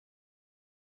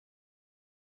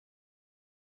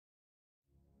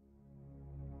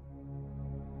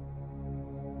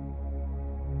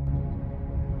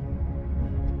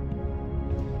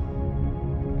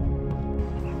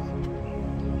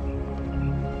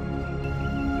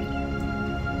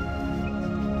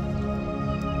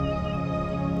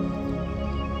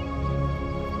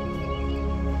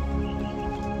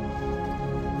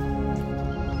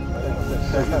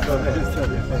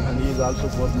And he is also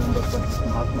board member for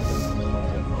Mahatma Gandhi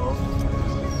Memorial.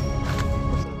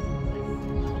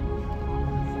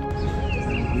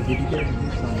 We dedicated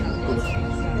this song to the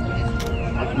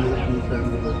Happy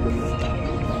family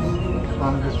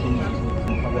strongest woman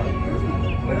in Hawaii.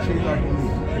 But she is not only,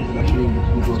 she is actually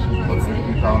who goes with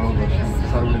political power, but she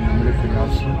served in the military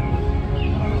also.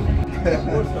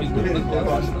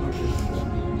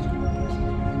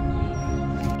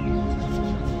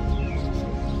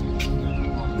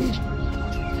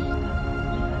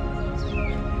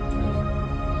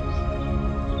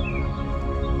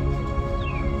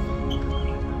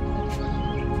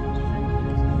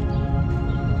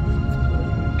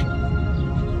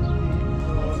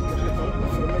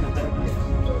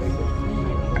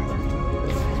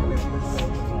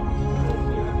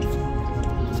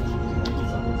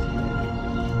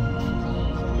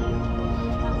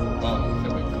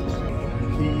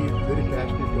 Very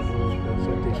passionate about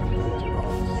consultation culture.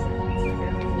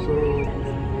 So,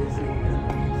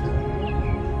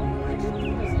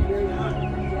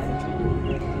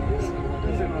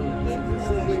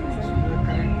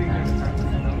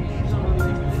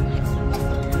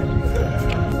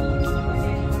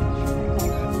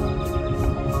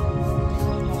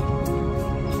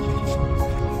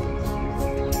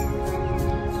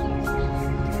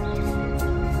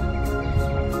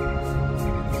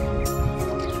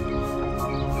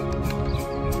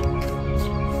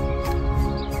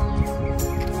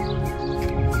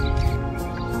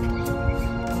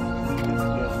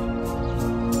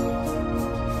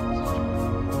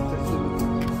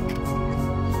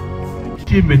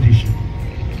 medicine.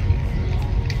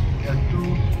 There are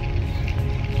two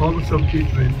forms of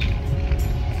treatment.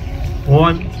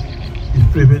 One is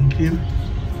preventive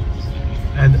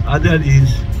and other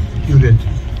is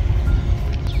curative.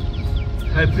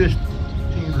 Happiest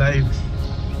thing in life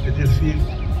that you feel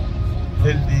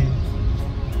healthy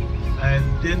and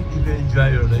then you can enjoy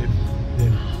your life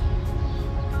then.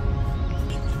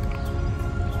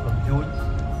 Of June,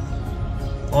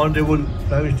 Honourable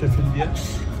Prime Minister of India,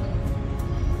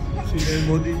 Sri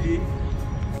Modi ji,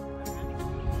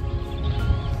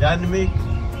 dynamic,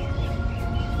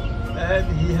 and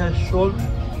he has solved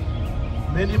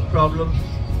many problems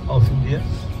of India.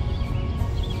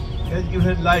 He has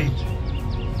given light.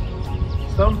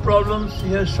 Some problems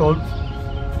he has solved,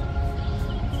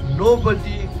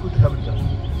 nobody could have done.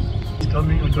 It's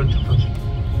coming in 21st.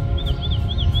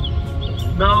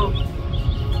 Now,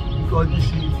 because you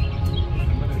see,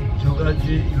 Yoga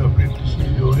ji, you are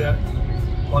practicing yoga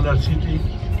on our city.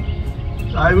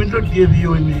 So I will not give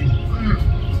you any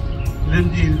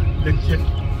lengthy lecture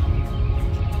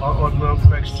or no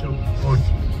facts about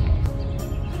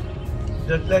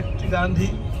that, like Gandhi,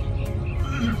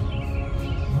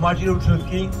 Martin Luther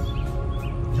King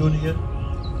Jr.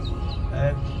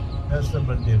 and Nelson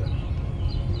Mandela.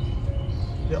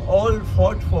 They all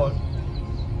fought for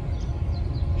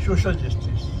social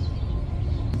justice.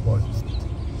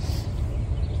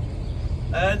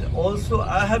 And also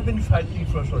I have been fighting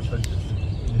for social justice.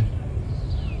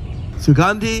 So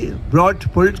Gandhi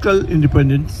brought political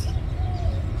independence.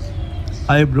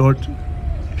 I brought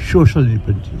social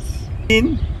independence.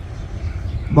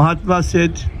 Mahatma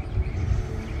said,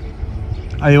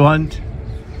 I want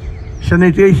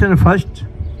sanitation first,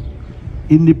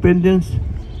 independence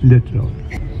later on.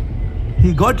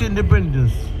 He got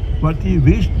independence, but he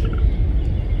wished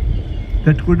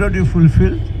that could not be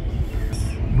fulfilled,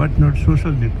 but not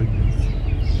social independence.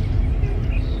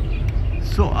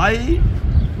 So I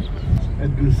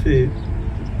had to say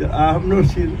that I have not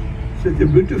seen such a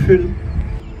beautiful film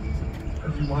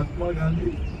as Mahatma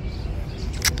Gandhi,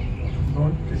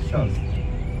 not itself.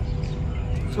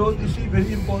 So this is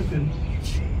very important.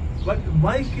 But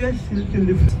my case is a little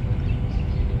different.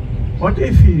 What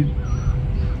I feel,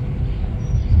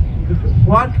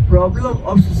 what problem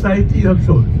of society you have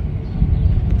solved?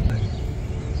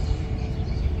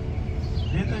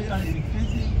 They are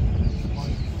increasing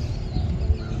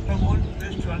from one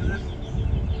place to another,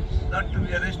 not to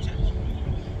be arrested.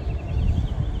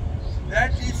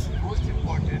 That is most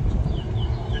important.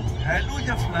 The values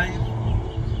of life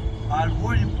are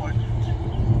more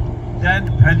important than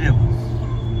valuables.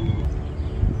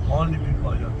 Only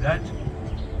because of that,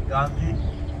 Gandhi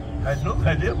had no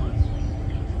valuables.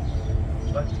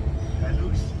 But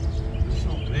values are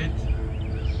so great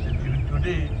that even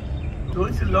today, so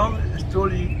it's a long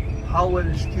story how I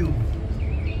rescue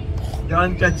the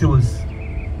untouchables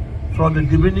from the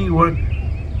demeaning work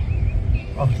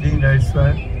of living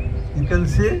lifestyle. You can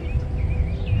say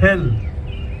hell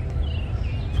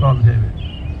from heaven.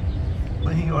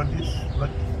 Thinking about this, but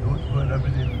those who are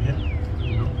living in India,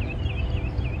 you know.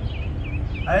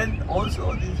 And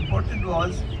also the important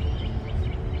was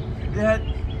they had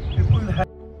people had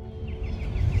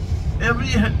every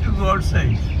had to go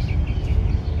outside.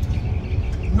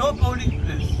 No public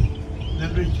place,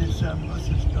 railway station, bus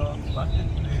stop,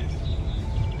 marketplace,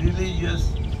 religious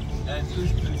and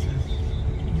tourist places.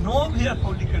 Nowhere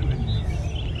political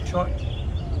venues. Short,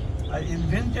 I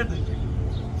invented the thing.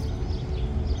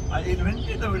 I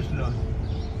invented the laws.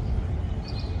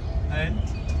 And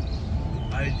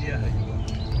the idea has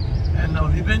worked. And now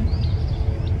even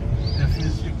they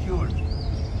feel secured,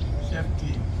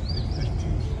 safety, with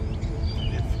prestige,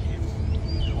 they feel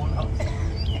in their own house.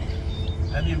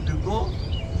 And if they go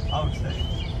outside,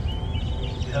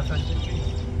 they have such a thing.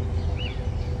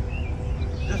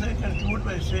 Just I conclude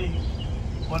by saying,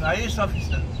 one IAS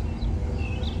officer,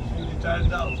 he retired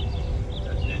now,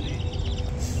 at Delhi,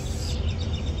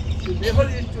 she never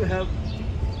used to have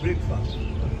breakfast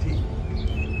or tea.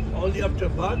 Only after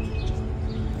bath,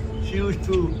 she used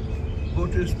to go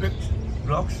to inspect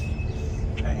blocks,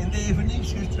 and in the evening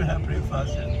she used to have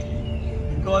breakfast and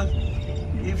tea. Because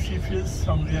if she feels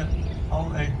somewhere, how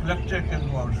a collector can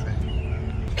go outside.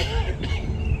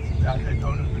 That I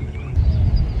don't know.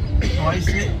 So I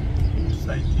say,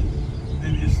 society,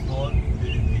 very small,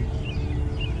 very big.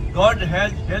 God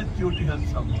has helped you to help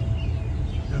someone.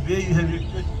 The way you have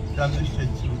done the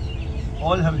statue,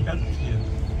 all have helped here.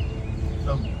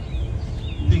 Some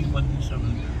big money, some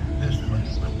less money,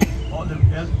 but all have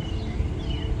helped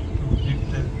to make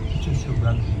the statue of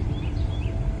Gandhi.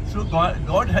 So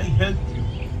God has helped you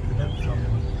to help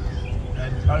someone.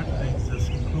 And third, I just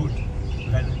include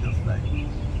values of life.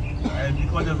 And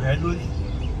because of values,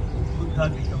 Buddha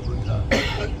become Buddha,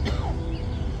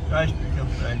 Christ become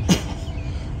Christ,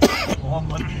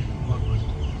 Muhammad become Muhammad.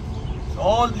 So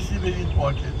all this is very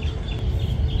important.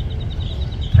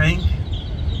 Thank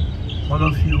all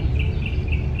of you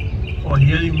for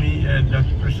hearing me, and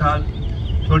Dr. Prasad,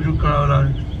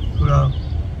 Thotakura,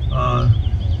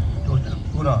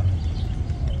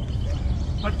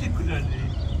 particularly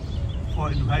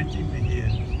for inviting me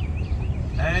here.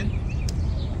 And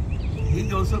he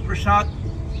is also Prasad,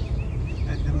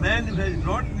 and the man who has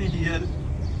brought me here,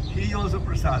 he is also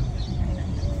Prasad.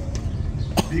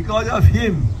 Because of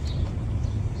him,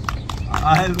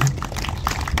 I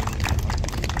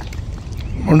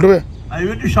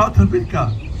went to South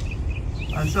Africa,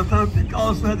 and South Africa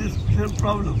also had this same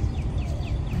problem.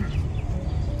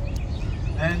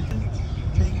 And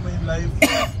take my life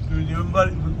to remember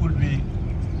it would be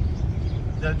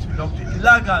that Dr.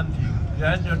 Ila Gandhi,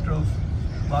 granddaughter of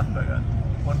Mahatma Gandhi,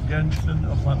 one grandson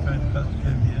of Mahatma Gandhi,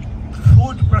 came here.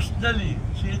 Food personally,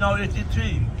 she is now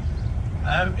 83,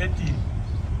 I am 80.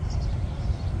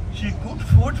 She cooked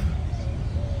food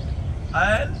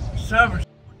and served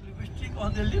lipstick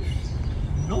on the lips.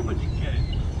 Nobody cared.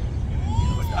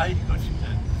 But I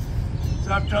considered.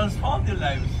 So I've transformed their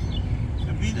lives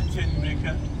to be the change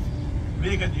maker,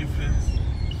 make a difference,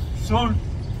 solve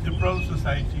the problem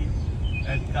society,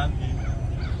 and Gandhi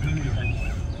really helps.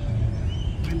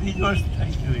 With these words,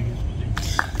 thank you again.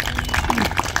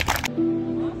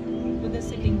 With the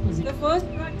sitting position. The first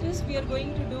practice we are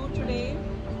going to do today,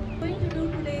 the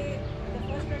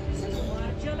first practice is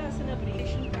Marjalasana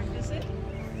abbreviation practice.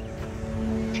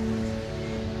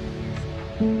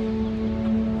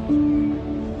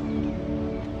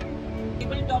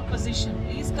 Tabletop position.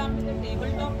 Please come to the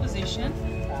tabletop position.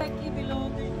 Directly below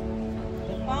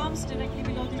the palms, directly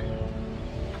below the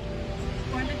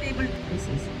on the table.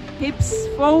 Hips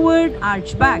forward,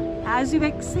 arch back. As you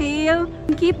exhale,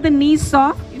 keep the knees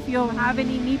soft. If you have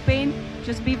any knee pain,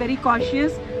 just be very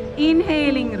cautious.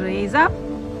 Inhaling, raise up.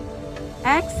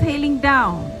 Exhaling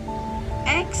down.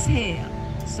 Exhale.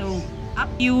 So up.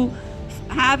 You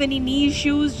have any knee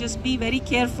issues, just be very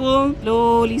careful.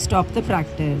 Slowly stop the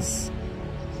practice.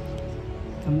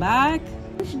 Come back.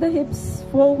 Push the hips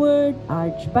forward,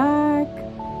 arch back.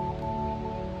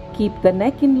 Keep the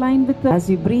neck in line with the... As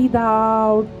you breathe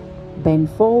out, bend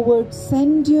forward,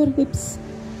 send your hips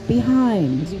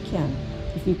behind as you can.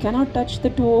 If you cannot touch the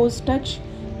toes, touch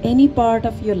any part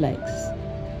of your legs.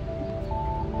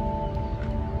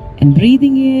 And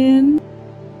breathing in,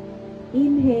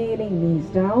 inhaling, knees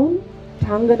down,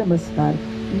 Thanga Namaskar.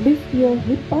 Lift your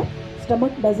hip up,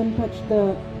 stomach doesn't touch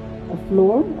the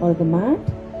floor or the mat.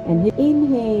 And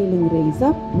inhaling, raise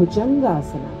up,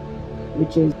 Bhujangasana,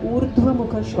 which is Urdhva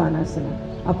Mukha Svanasana,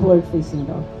 upward facing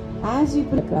dog. As you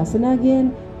breathe asana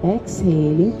again,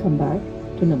 exhaling, come back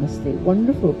to Namaste.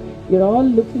 Wonderful. You're all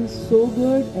looking so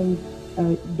good and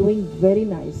doing very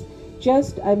nice.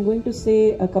 Just, I'm going to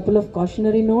say a couple of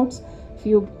cautionary notes.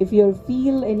 If you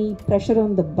feel any pressure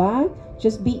on the back,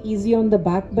 just be easy on the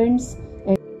back bends.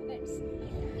 And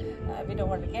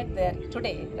there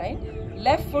today, right?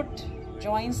 Left foot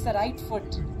joins the right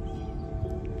foot.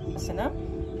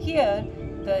 Here,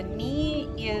 the knee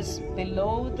is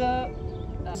below the,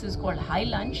 this is called high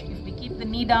lunge. If we keep the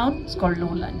knee down, it's called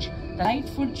low lunge. The right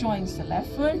foot joins the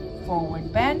left foot,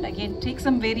 forward bend. Again, take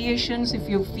some variations. If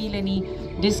you feel any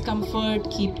discomfort,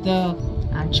 keep the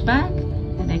arch back.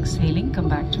 And exhaling, come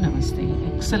back to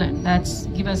Namaste. Excellent. That's,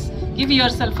 give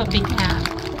yourself a big hand.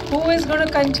 Who is going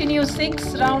to continue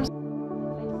 6 rounds?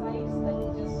 Exercise that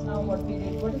just now what we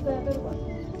did. What is the other one?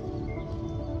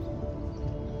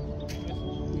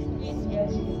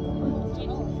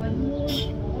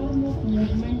 Form of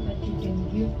movement that you can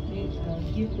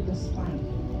give to the spine.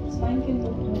 Spine can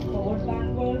move forward,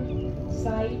 backward,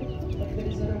 side, but there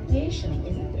is a rotation,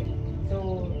 isn't it? So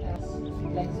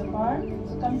legs apart,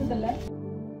 so come to the left.